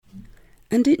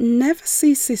And it never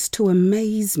ceases to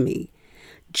amaze me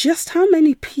just how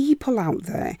many people out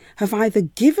there have either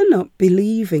given up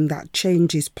believing that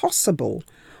change is possible,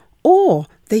 or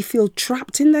they feel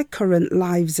trapped in their current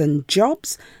lives and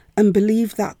jobs and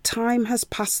believe that time has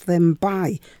passed them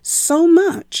by so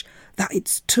much that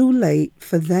it's too late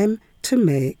for them to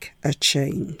make a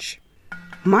change.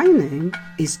 My name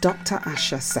is Dr.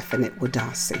 Asha Sefanit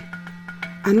Wadasi,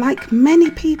 and like many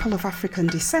people of African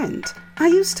descent, I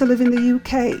used to live in the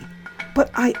UK, but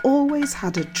I always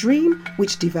had a dream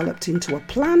which developed into a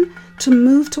plan to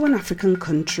move to an African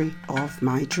country of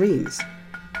my dreams.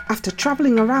 After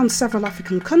travelling around several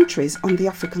African countries on the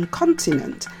African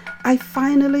continent, I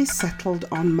finally settled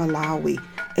on Malawi,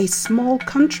 a small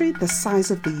country the size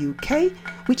of the UK,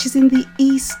 which is in the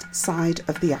east side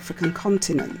of the African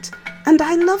continent. And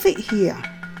I love it here.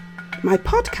 My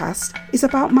podcast is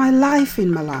about my life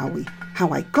in Malawi, how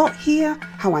I got here,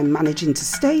 how I'm managing to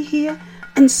stay here,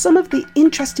 and some of the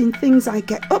interesting things I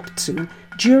get up to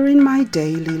during my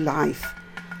daily life.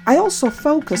 I also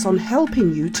focus on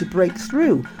helping you to break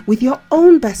through with your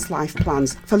own best life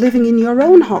plans for living in your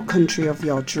own hot country of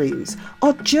your dreams,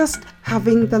 or just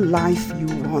having the life you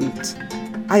want.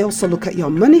 I also look at your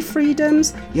money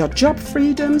freedoms, your job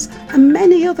freedoms, and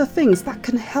many other things that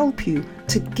can help you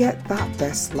to get that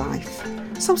best life.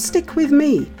 So stick with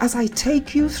me as I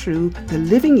take you through the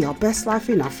Living Your Best Life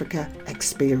in Africa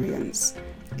experience.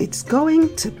 It's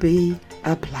going to be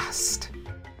a blast.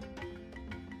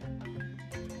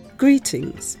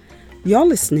 Greetings. You're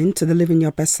listening to the Living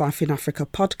Your Best Life in Africa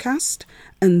podcast,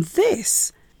 and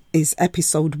this is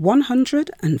episode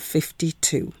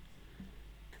 152.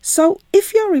 So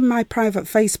if you're in my private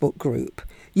Facebook group,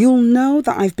 you'll know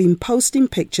that I've been posting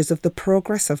pictures of the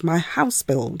progress of my house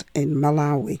build in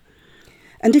Malawi.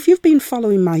 And if you've been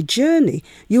following my journey,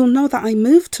 you'll know that I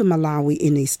moved to Malawi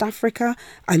in East Africa.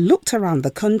 I looked around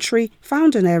the country,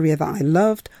 found an area that I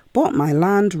loved, bought my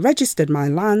land, registered my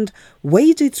land,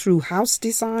 waded through house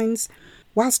designs,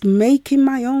 whilst making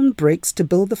my own bricks to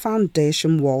build the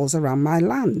foundation walls around my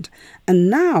land. And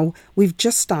now we've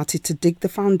just started to dig the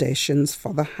foundations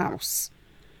for the house.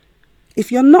 If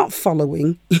you're not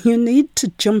following, you need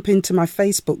to jump into my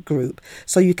Facebook group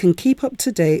so you can keep up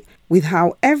to date with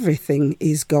how everything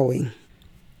is going.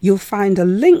 You'll find a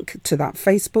link to that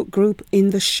Facebook group in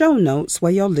the show notes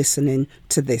where you're listening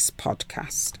to this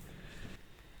podcast.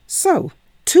 So,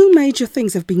 two major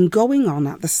things have been going on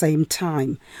at the same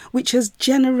time, which has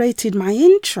generated my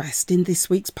interest in this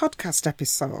week's podcast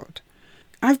episode.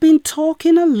 I've been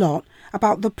talking a lot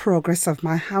about the progress of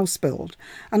my house build,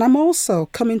 and I'm also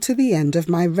coming to the end of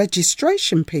my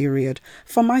registration period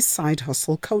for my side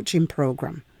hustle coaching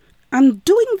program. And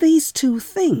doing these two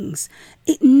things,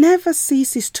 it never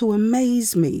ceases to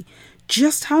amaze me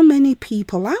just how many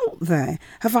people out there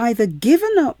have either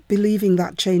given up believing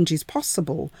that change is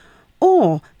possible,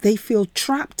 or they feel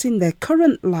trapped in their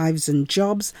current lives and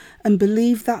jobs and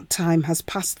believe that time has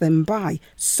passed them by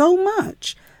so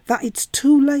much that it's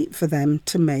too late for them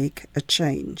to make a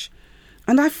change.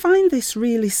 And I find this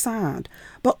really sad,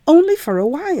 but only for a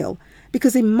while,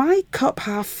 because in my cup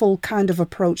half full kind of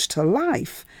approach to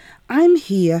life, I'm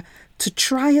here to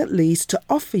try at least to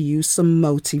offer you some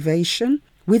motivation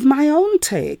with my own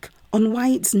take on why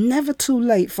it's never too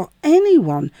late for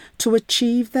anyone to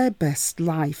achieve their best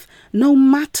life, no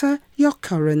matter your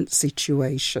current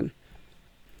situation.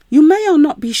 You may or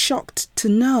not be shocked to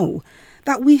know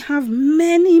that we have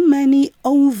many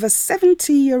over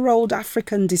 70-year-old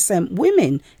African descent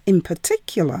women in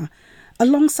particular,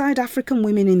 alongside African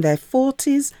women in their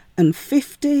 40s and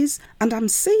 50s, and I'm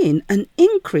seeing an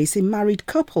increase in married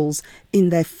couples in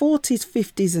their 40s,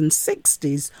 50s and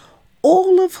 60s,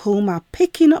 all of whom are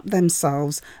picking up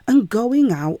themselves and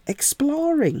going out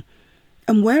exploring.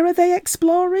 And where are they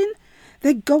exploring?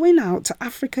 They're going out to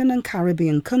African and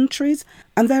Caribbean countries,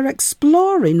 and they're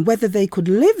exploring whether they could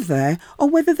live there or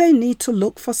whether they need to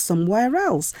look for somewhere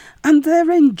else. And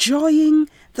they're enjoying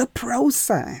the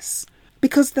process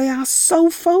because they are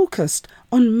so focused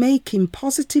on making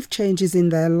positive changes in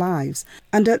their lives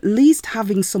and at least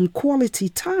having some quality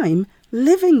time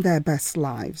living their best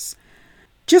lives.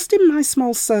 Just in my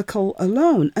small circle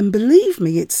alone, and believe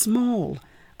me, it's small,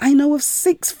 I know of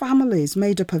 6 families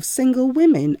made up of single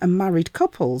women and married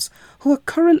couples who are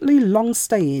currently long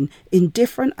staying in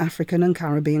different African and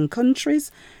Caribbean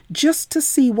countries just to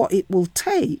see what it will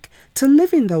take to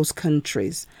live in those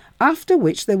countries, after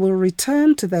which they will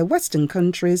return to their Western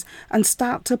countries and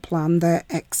start to plan their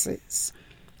exits.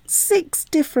 6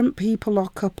 different people or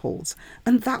couples,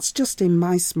 and that's just in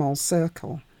my small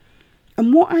circle.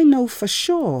 And what I know for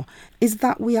sure is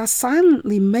that we are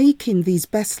silently making these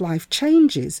best life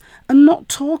changes and not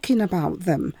talking about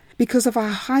them because of our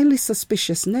highly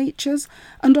suspicious natures,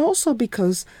 and also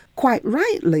because, quite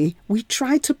rightly, we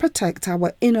try to protect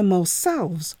our innermost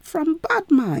selves from bad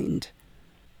mind.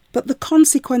 But the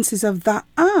consequences of that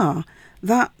are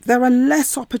that there are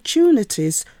less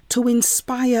opportunities to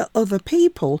inspire other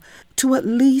people to at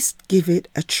least give it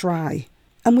a try.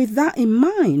 And with that in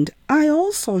mind, I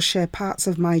also share parts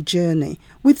of my journey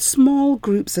with small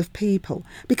groups of people,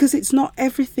 because it's not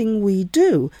everything we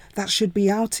do that should be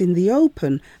out in the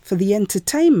open for the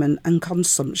entertainment and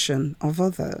consumption of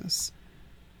others.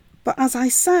 But as I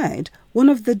said, one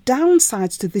of the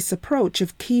downsides to this approach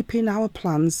of keeping our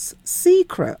plans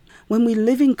secret when we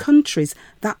live in countries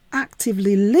that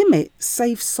actively limit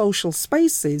safe social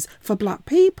spaces for Black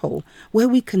people where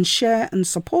we can share and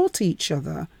support each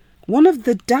other, one of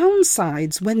the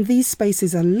downsides when these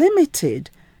spaces are limited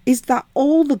is that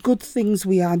all the good things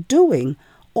we are doing,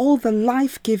 all the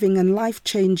life-giving and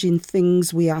life-changing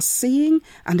things we are seeing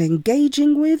and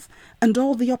engaging with, and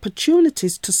all the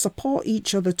opportunities to support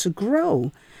each other to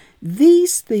grow,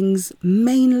 these things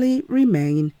mainly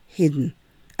remain hidden.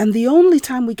 And the only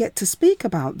time we get to speak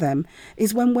about them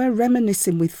is when we're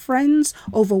reminiscing with friends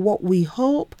over what we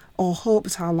hope or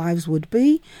hoped our lives would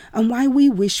be, and why we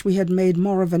wish we had made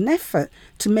more of an effort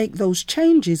to make those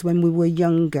changes when we were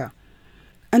younger.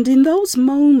 And in those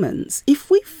moments,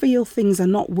 if we feel things are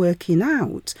not working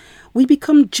out, we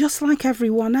become just like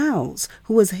everyone else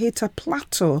who has hit a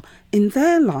plateau in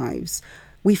their lives.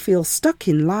 We feel stuck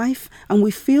in life, and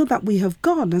we feel that we have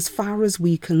gone as far as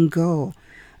we can go.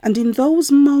 And in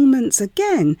those moments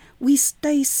again, we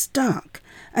stay stuck.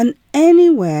 And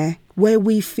anywhere where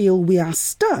we feel we are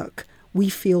stuck, we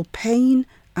feel pain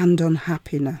and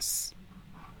unhappiness.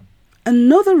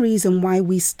 Another reason why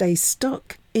we stay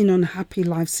stuck in unhappy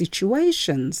life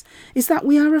situations is that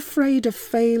we are afraid of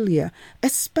failure,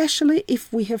 especially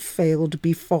if we have failed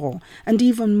before, and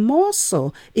even more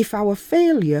so if our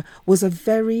failure was a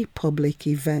very public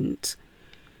event.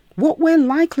 What we're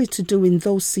likely to do in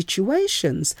those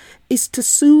situations is to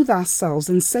soothe ourselves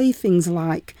and say things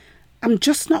like, "I'm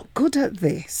just not good at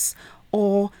this,"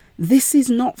 or "this is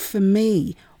not for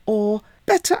me," or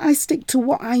 "better I stick to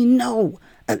what I know,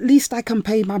 at least I can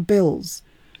pay my bills."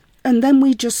 And then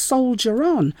we just soldier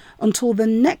on until the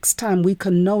next time we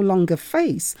can no longer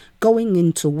face going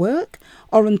into work,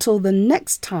 or until the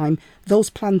next time those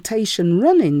plantation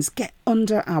run-ins get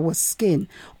under our skin,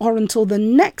 or until the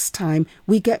next time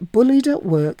we get bullied at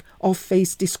work or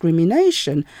face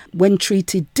discrimination when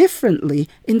treated differently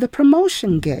in the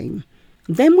promotion game.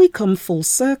 Then we come full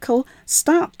circle,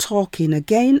 start talking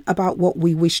again about what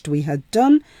we wished we had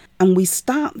done, and we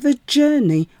start the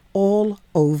journey all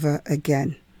over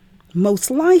again, most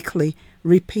likely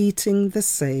repeating the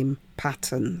same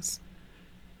patterns.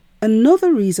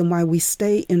 Another reason why we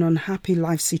stay in unhappy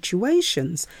life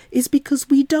situations is because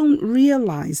we don't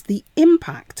realise the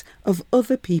impact of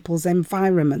other people's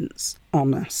environments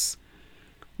on us.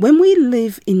 When we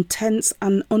live in tense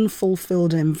and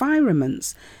unfulfilled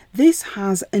environments, this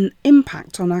has an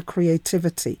impact on our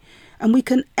creativity, and we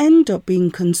can end up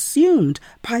being consumed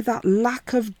by that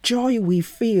lack of joy we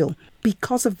feel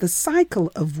because of the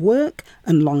cycle of work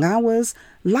and long hours,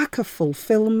 lack of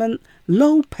fulfillment,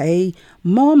 low pay,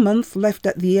 more month left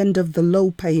at the end of the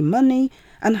low pay money,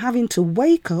 and having to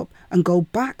wake up and go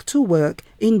back to work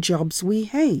in jobs we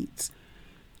hate.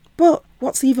 But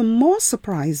what's even more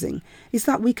surprising is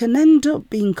that we can end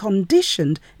up being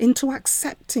conditioned into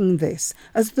accepting this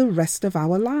as the rest of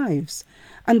our lives.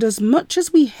 And as much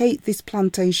as we hate this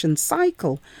plantation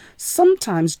cycle,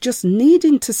 sometimes just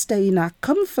needing to stay in our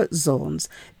comfort zones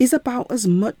is about as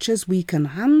much as we can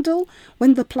handle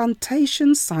when the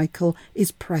plantation cycle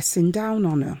is pressing down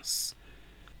on us.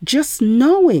 Just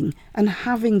knowing and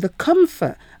having the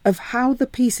comfort of how the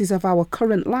pieces of our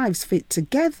current lives fit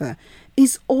together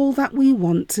is all that we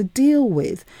want to deal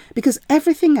with, because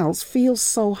everything else feels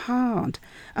so hard.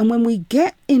 And when we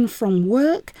get in from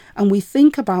work and we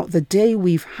think about the day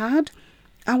we've had,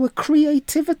 our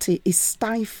creativity is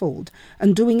stifled,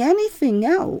 and doing anything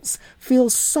else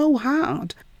feels so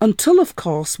hard, until, of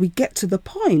course, we get to the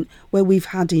point where we've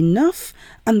had enough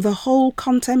and the whole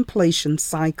contemplation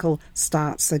cycle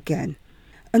starts again.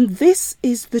 And this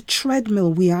is the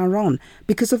treadmill we are on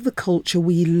because of the culture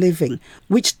we live in,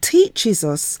 which teaches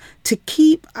us to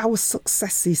keep our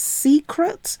successes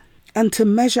secret and to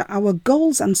measure our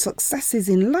goals and successes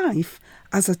in life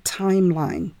as a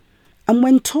timeline. And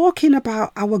when talking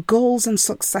about our goals and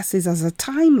successes as a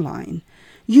timeline,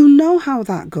 you know how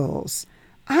that goes.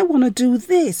 I want to do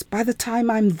this by the time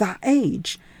I'm that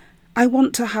age. I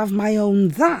want to have my own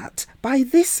that by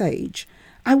this age.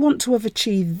 I want to have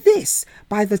achieved this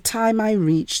by the time I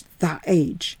reach that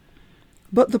age.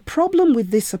 But the problem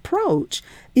with this approach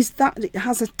is that it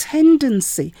has a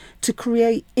tendency to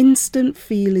create instant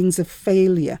feelings of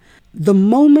failure the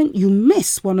moment you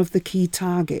miss one of the key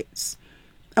targets.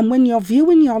 And when you're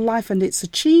viewing your life and its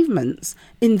achievements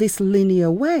in this linear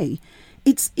way,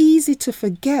 it's easy to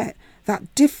forget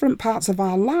that different parts of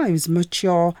our lives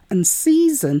mature and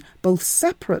season both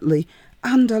separately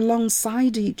and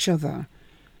alongside each other.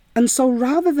 And so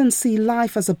rather than see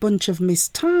life as a bunch of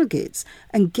missed targets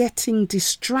and getting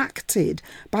distracted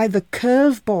by the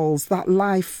curveballs that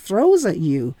life throws at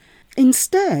you,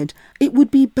 instead, it would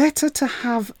be better to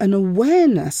have an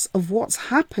awareness of what's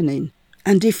happening.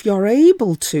 And if you're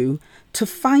able to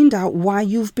find out why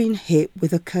you've been hit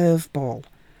with a curveball.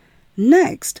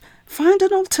 Next, find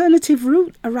an alternative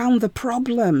route around the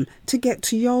problem to get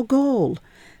to your goal.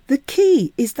 The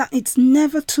key is that it's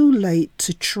never too late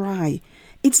to try.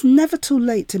 It's never too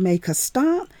late to make a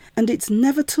start, and it's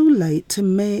never too late to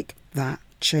make that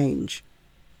change.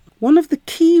 One of the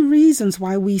key reasons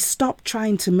why we stop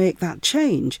trying to make that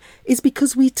change is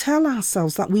because we tell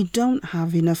ourselves that we don't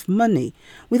have enough money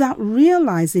without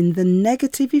realizing the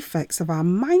negative effects of our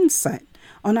mindset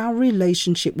on our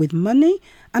relationship with money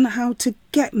and how to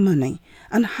get money,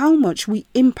 and how much we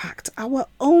impact our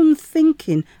own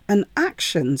thinking and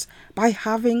actions by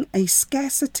having a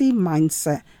scarcity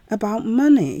mindset about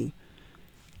money.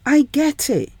 I get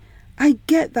it. I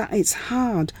get that it's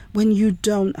hard when you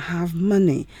don't have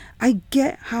money. I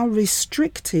get how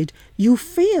restricted you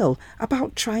feel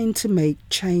about trying to make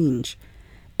change.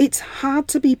 It's hard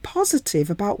to be positive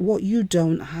about what you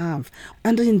don't have.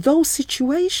 And in those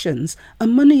situations, a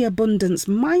money abundance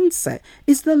mindset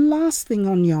is the last thing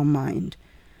on your mind.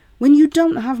 When you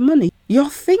don't have money, you're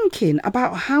thinking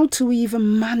about how to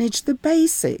even manage the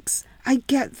basics. I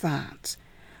get that.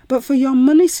 But for your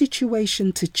money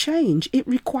situation to change, it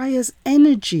requires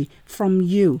energy from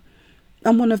you.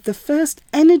 And one of the first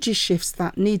energy shifts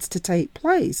that needs to take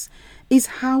place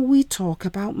is how we talk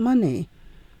about money.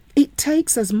 It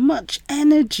takes as much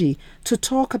energy to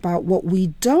talk about what we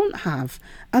don't have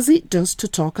as it does to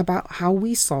talk about how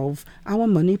we solve our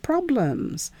money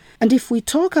problems. And if we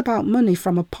talk about money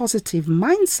from a positive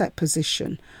mindset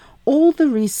position, all the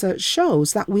research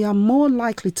shows that we are more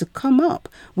likely to come up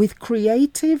with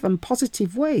creative and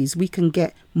positive ways we can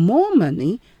get more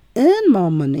money, earn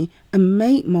more money, and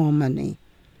make more money.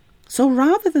 So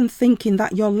rather than thinking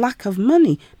that your lack of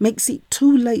money makes it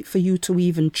too late for you to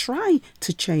even try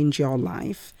to change your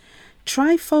life,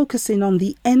 try focusing on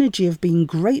the energy of being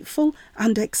grateful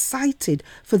and excited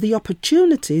for the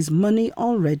opportunities money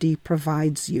already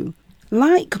provides you.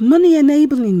 Like money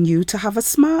enabling you to have a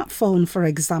smartphone, for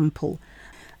example.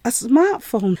 A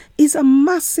smartphone is a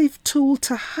massive tool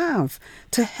to have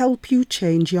to help you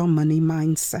change your money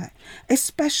mindset,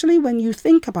 especially when you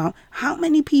think about how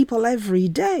many people every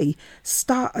day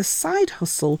start a side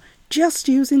hustle just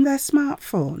using their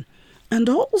smartphone. And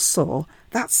also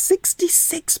that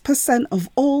 66% of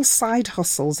all side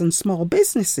hustles and small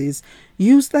businesses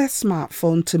use their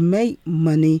smartphone to make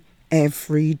money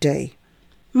every day,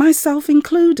 myself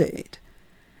included.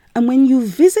 And when you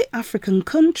visit African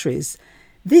countries,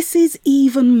 this is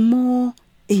even more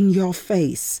in your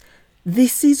face.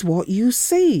 This is what you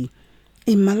see.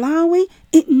 In Malawi,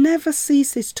 it never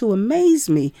ceases to amaze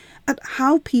me at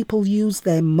how people use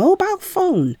their mobile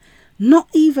phone, not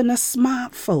even a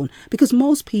smartphone, because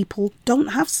most people don't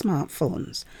have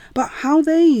smartphones, but how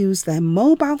they use their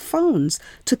mobile phones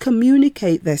to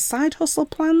communicate their side hustle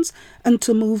plans and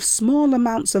to move small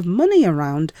amounts of money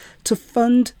around to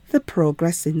fund the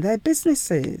progress in their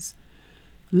businesses.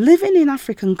 Living in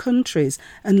African countries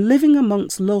and living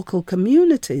amongst local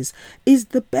communities is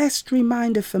the best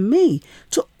reminder for me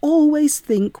to always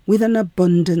think with an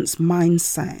abundance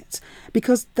mindset,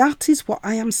 because that is what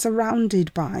I am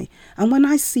surrounded by. And when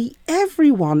I see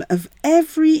everyone of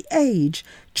every age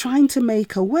trying to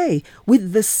make a way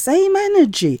with the same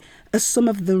energy as some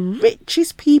of the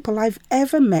richest people I've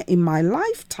ever met in my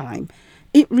lifetime,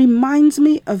 it reminds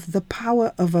me of the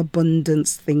power of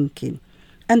abundance thinking.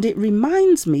 And it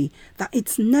reminds me that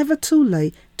it's never too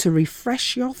late to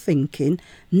refresh your thinking,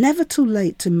 never too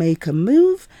late to make a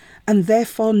move, and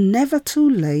therefore never too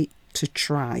late to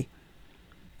try.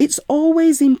 It's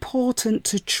always important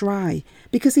to try,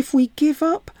 because if we give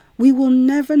up, we will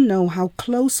never know how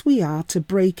close we are to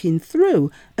breaking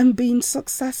through and being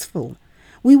successful.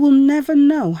 We will never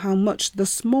know how much the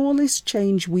smallest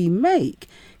change we make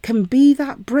can be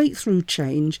that breakthrough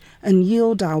change and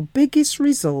yield our biggest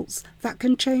results that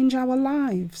can change our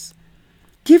lives.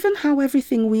 Given how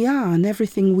everything we are and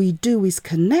everything we do is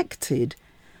connected,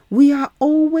 we are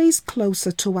always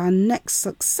closer to our next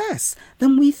success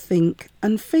than we think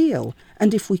and feel.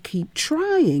 And if we keep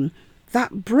trying,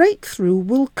 that breakthrough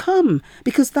will come,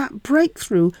 because that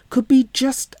breakthrough could be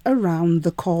just around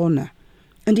the corner.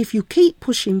 And if you keep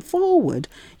pushing forward,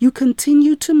 you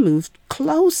continue to move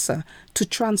closer to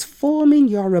transforming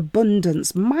your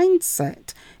abundance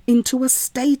mindset into a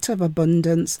state of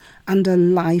abundance and a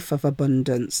life of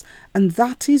abundance. And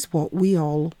that is what we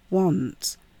all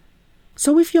want.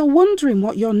 So if you're wondering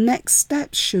what your next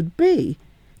steps should be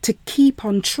to keep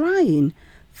on trying,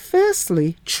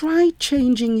 firstly, try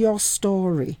changing your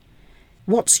story.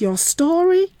 What's your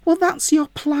story? Well, that's your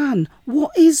plan.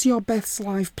 What is your best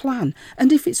life plan?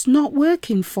 And if it's not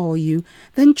working for you,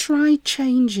 then try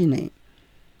changing it.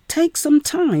 Take some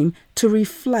time to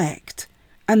reflect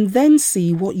and then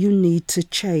see what you need to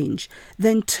change.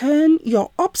 Then turn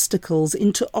your obstacles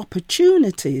into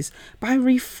opportunities by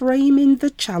reframing the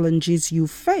challenges you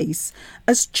face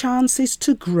as chances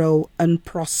to grow and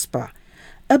prosper.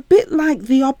 A bit like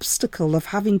the obstacle of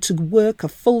having to work a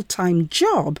full-time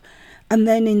job, and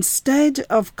then instead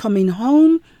of coming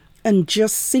home and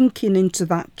just sinking into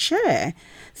that chair,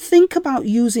 think about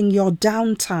using your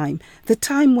downtime, the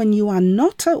time when you are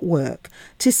not at work,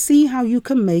 to see how you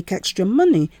can make extra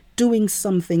money doing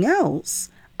something else,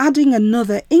 adding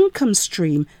another income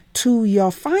stream to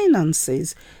your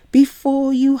finances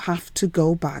before you have to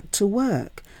go back to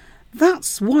work.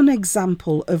 That's one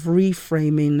example of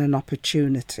reframing an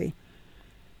opportunity.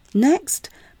 Next,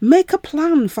 make a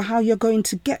plan for how you're going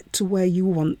to get to where you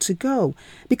want to go,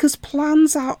 because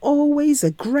plans are always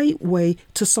a great way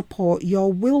to support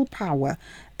your willpower,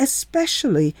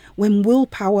 especially when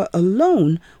willpower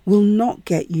alone will not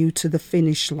get you to the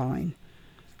finish line.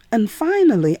 And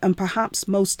finally, and perhaps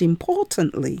most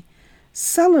importantly,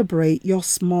 celebrate your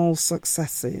small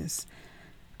successes.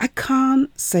 I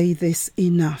can't say this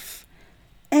enough.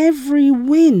 Every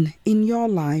win in your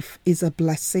life is a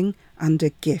blessing and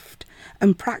a gift,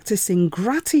 and practicing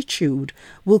gratitude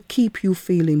will keep you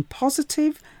feeling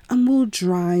positive and will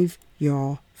drive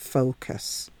your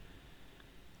focus.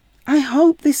 I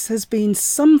hope this has been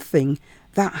something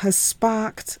that has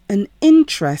sparked an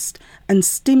interest and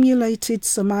stimulated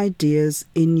some ideas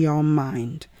in your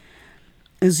mind.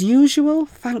 As usual,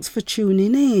 thanks for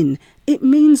tuning in. It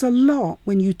means a lot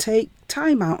when you take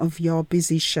time out of your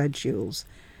busy schedules.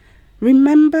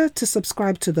 Remember to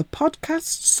subscribe to the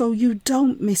podcast so you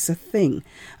don't miss a thing.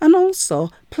 And also,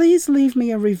 please leave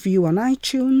me a review on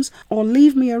iTunes or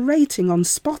leave me a rating on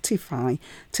Spotify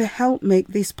to help make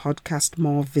this podcast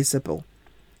more visible.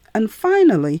 And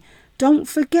finally, don't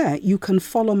forget you can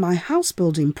follow my house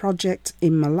building project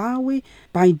in Malawi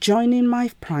by joining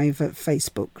my private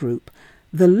Facebook group.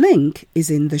 The link is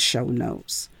in the show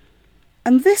notes.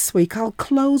 And this week I'll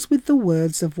close with the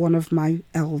words of one of my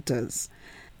elders,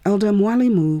 Elder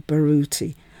Mwalimu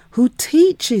Baruti, who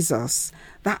teaches us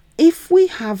that if we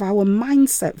have our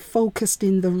mindset focused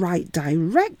in the right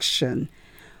direction,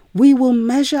 we will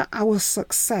measure our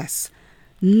success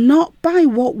not by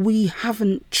what we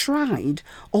haven't tried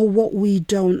or what we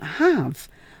don't have,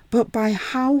 but by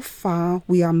how far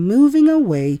we are moving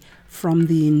away from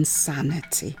the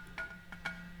insanity.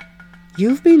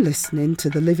 You've been listening to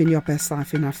the Living Your Best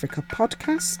Life in Africa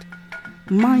podcast.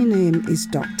 My name is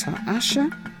Dr.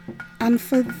 Asha, and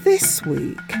for this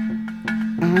week,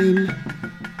 I'm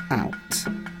out.